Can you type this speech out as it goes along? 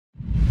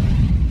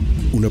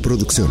una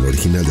producción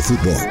original de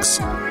FUTVOX.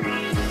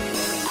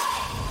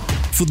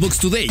 FUTVOX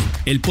Today,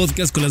 el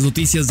podcast con las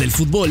noticias del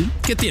fútbol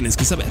que tienes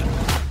que saber.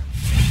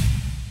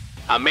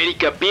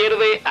 América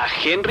pierde a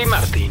Henry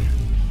Martin.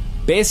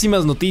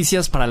 Pésimas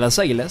noticias para las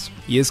Águilas,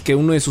 y es que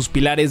uno de sus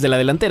pilares de la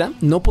delantera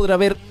no podrá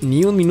ver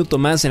ni un minuto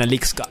más en la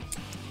Leagues Cup.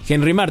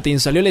 Henry Martin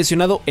salió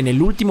lesionado en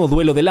el último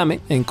duelo del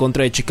AME en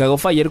contra de Chicago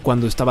Fire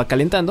cuando estaba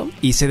calentando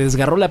y se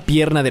desgarró la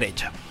pierna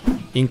derecha.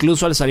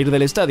 Incluso al salir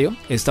del estadio,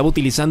 estaba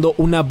utilizando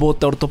una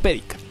bota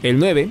ortopédica. El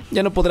 9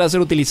 ya no podrá ser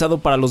utilizado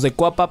para los de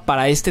Coapa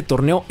para este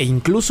torneo e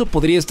incluso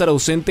podría estar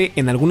ausente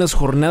en algunas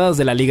jornadas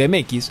de la Liga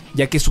MX,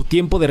 ya que su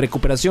tiempo de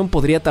recuperación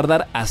podría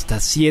tardar hasta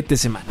 7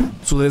 semanas.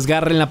 Su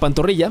desgarre en la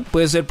pantorrilla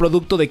puede ser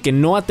producto de que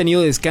no ha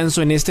tenido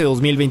descanso en este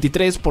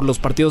 2023 por los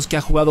partidos que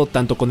ha jugado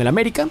tanto con el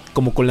América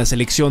como con la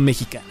selección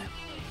mexicana.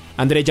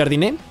 André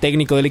Jardiné,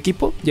 técnico del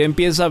equipo, ya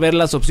empieza a ver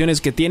las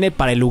opciones que tiene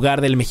para el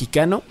lugar del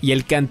mexicano y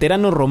el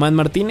canterano Román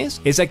Martínez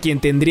es a quien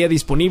tendría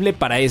disponible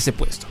para ese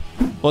puesto.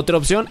 Otra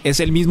opción es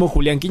el mismo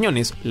Julián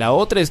Quiñones, la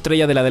otra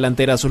estrella de la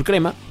delantera azul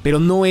crema, pero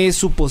no es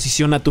su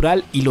posición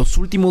natural y los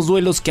últimos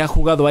duelos que ha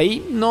jugado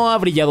ahí no ha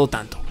brillado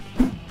tanto.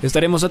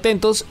 Estaremos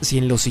atentos si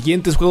en los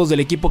siguientes juegos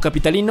del equipo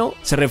capitalino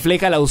se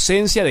refleja la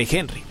ausencia de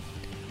Henry.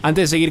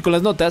 Antes de seguir con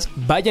las notas,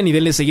 vayan y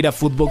denle seguir a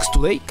FUTVOX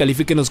Today,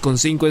 califíquenos con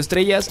 5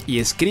 estrellas y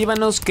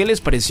escríbanos qué les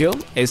pareció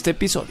este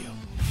episodio.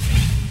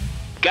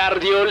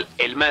 Guardiol,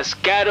 el más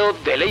caro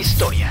de la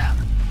historia.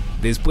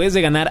 Después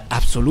de ganar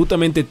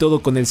absolutamente todo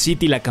con el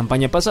City la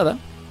campaña pasada,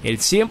 el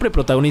siempre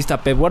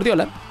protagonista Pep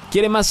Guardiola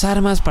quiere más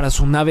armas para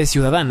su nave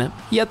ciudadana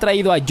y ha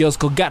traído a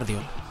Joško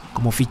Guardiol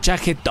como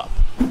fichaje top.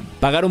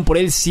 Pagaron por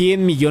él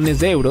 100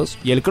 millones de euros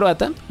y el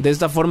croata de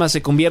esta forma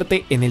se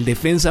convierte en el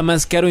defensa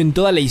más caro en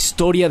toda la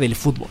historia del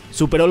fútbol.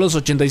 Superó los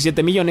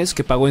 87 millones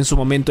que pagó en su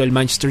momento el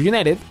Manchester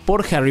United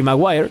por Harry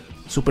Maguire,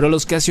 superó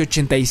los casi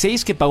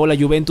 86 que pagó la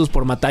Juventus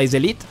por Matthijs de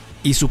Ligt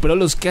y superó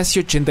los casi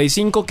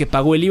 85 que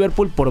pagó el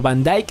Liverpool por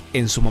Van Dijk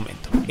en su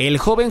momento. El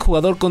joven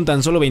jugador con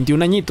tan solo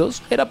 21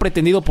 añitos era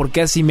pretendido por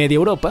casi media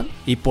Europa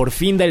y por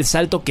fin da el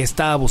salto que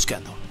estaba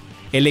buscando.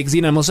 El ex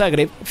Dinamo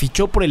Zagreb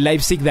fichó por el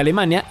Leipzig de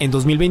Alemania en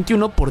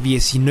 2021 por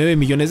 19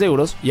 millones de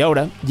euros y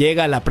ahora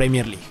llega a la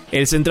Premier League.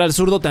 El central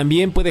zurdo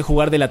también puede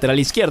jugar de lateral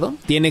izquierdo,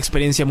 tiene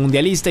experiencia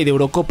mundialista y de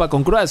Eurocopa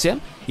con Croacia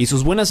y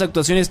sus buenas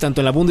actuaciones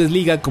tanto en la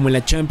Bundesliga como en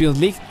la Champions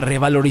League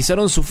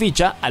revalorizaron su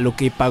ficha a lo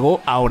que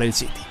pagó ahora el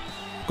City.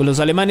 Con los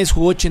alemanes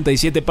jugó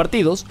 87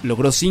 partidos,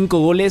 logró 5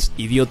 goles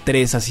y dio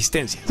 3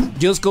 asistencias.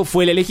 Joško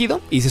fue el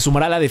elegido y se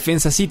sumará a la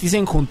defensa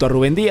Citizen junto a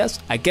Rubén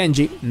Díaz,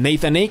 Akanji,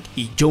 Nathan Ake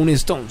y John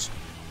Stones.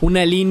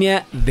 Una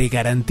línea de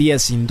garantía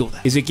sin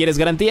duda. Y si quieres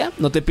garantía,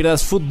 no te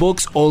pierdas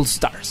FUTVOX All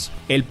Stars,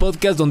 el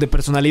podcast donde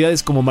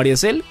personalidades como María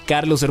Cel,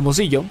 Carlos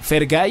Hermosillo,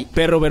 Fergay,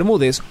 Perro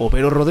Bermúdez o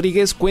Vero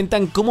Rodríguez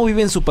cuentan cómo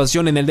viven su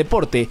pasión en el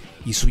deporte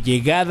y su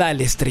llegada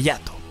al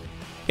estrellato.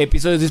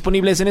 Episodios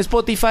disponibles en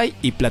Spotify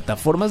y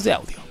plataformas de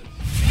audio.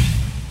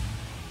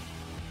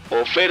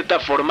 Oferta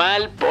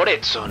formal por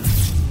Edson.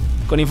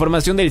 Con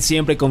información del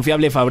siempre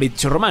confiable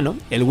Fabrizio Romano,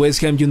 el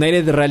West Ham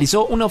United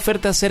realizó una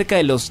oferta cerca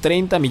de los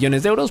 30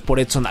 millones de euros por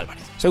Edson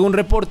Álvarez. Según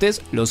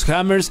reportes, los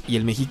Hammers y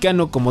el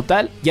mexicano como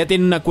tal ya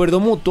tienen un acuerdo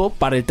mutuo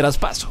para el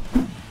traspaso.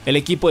 El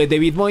equipo de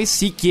David Moyes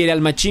sí quiere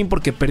al machín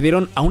porque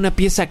perdieron a una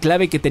pieza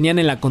clave que tenían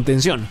en la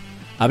contención.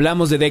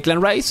 Hablamos de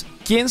Declan Rice,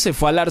 quien se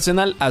fue al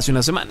Arsenal hace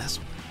unas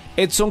semanas.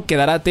 Edson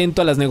quedará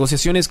atento a las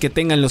negociaciones que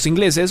tengan los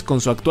ingleses con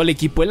su actual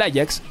equipo el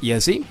Ajax y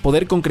así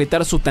poder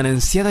concretar su tan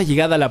ansiada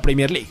llegada a la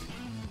Premier League.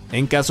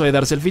 En caso de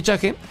darse el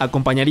fichaje,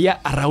 acompañaría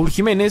a Raúl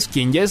Jiménez,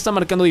 quien ya está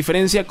marcando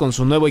diferencia con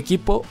su nuevo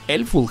equipo,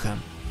 el Fulham.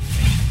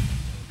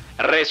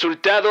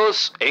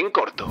 Resultados en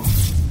corto.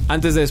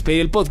 Antes de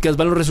despedir el podcast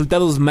van los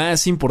resultados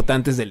más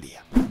importantes del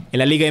día. En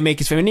la Liga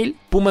MX femenil,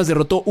 Pumas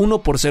derrotó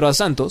 1-0 a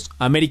Santos,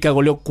 América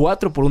goleó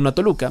 4-1 a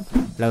Toluca,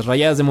 las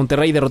Rayadas de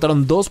Monterrey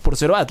derrotaron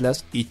 2-0 a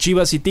Atlas y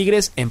Chivas y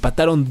Tigres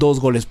empataron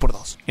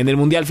 2-2. En el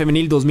Mundial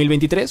Femenil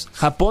 2023,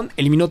 Japón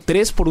eliminó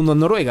 3-1 a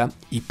Noruega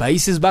y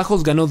Países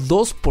Bajos ganó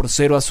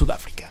 2-0 a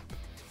Sudáfrica.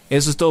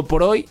 Eso es todo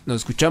por hoy,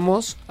 nos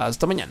escuchamos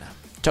hasta mañana.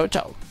 Chao,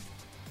 chao.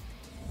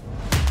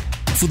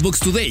 FUTVOX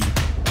Today.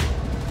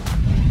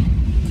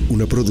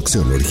 Una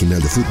producción original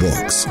de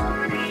FUTVOX.